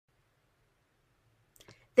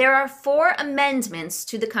There are 4 amendments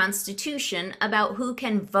to the Constitution about who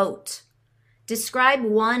can vote. Describe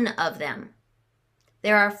one of them.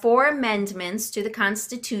 There are 4 amendments to the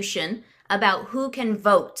Constitution about who can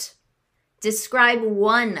vote. Describe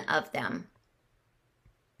one of them.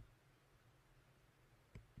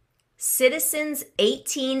 Citizens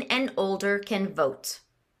 18 and older can vote.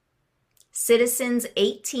 Citizens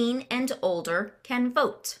 18 and older can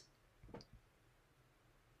vote.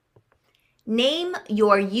 Name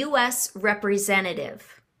your U.S.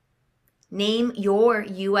 representative. Name your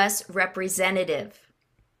U.S. representative.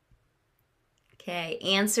 Okay,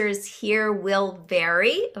 answers here will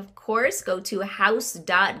vary. Of course, go to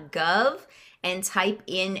house.gov and type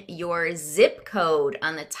in your zip code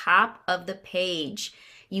on the top of the page.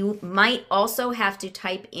 You might also have to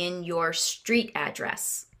type in your street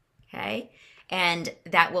address, okay? And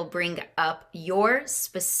that will bring up your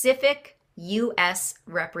specific U.S.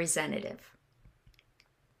 representative.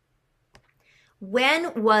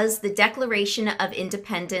 When was the Declaration of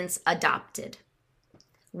Independence adopted?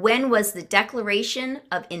 When was the Declaration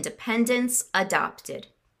of Independence adopted?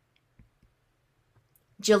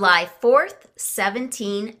 July 4th,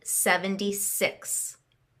 1776.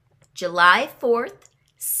 July 4th,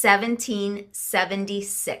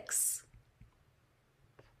 1776.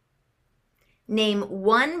 Name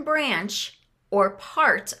one branch or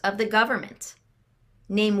part of the government.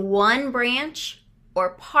 Name one branch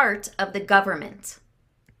or part of the government.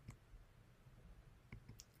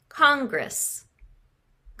 Congress.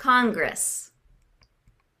 Congress.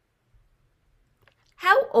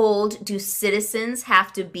 How old do citizens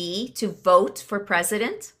have to be to vote for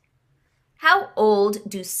president? How old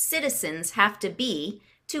do citizens have to be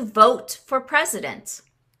to vote for president?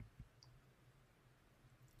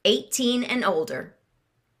 18 and older.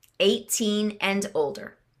 18 and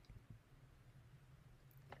older.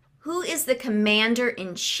 Who is the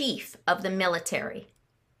commander-in-chief of the military?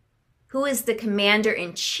 Who is the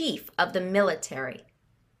commander-in-chief of the military?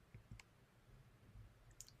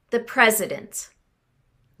 The president.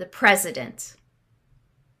 The president.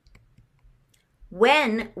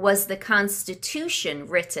 When was the Constitution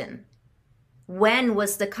written? When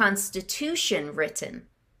was the Constitution written?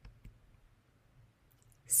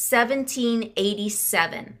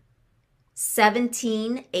 1787.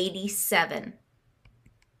 1787.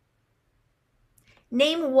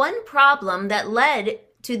 Name one problem that led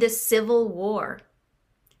to the Civil War.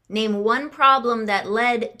 Name one problem that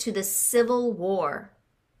led to the Civil War.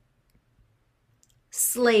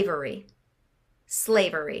 Slavery.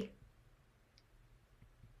 Slavery.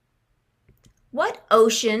 What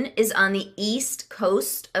ocean is on the east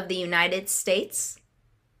coast of the United States?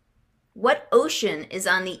 What ocean is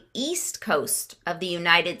on the east coast of the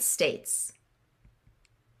United States?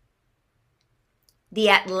 The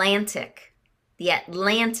Atlantic. The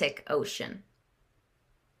Atlantic Ocean.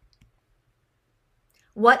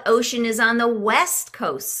 What ocean is on the west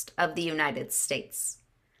coast of the United States?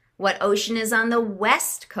 What ocean is on the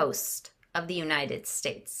west coast of the United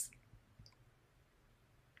States?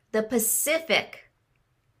 The Pacific.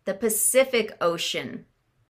 The Pacific Ocean.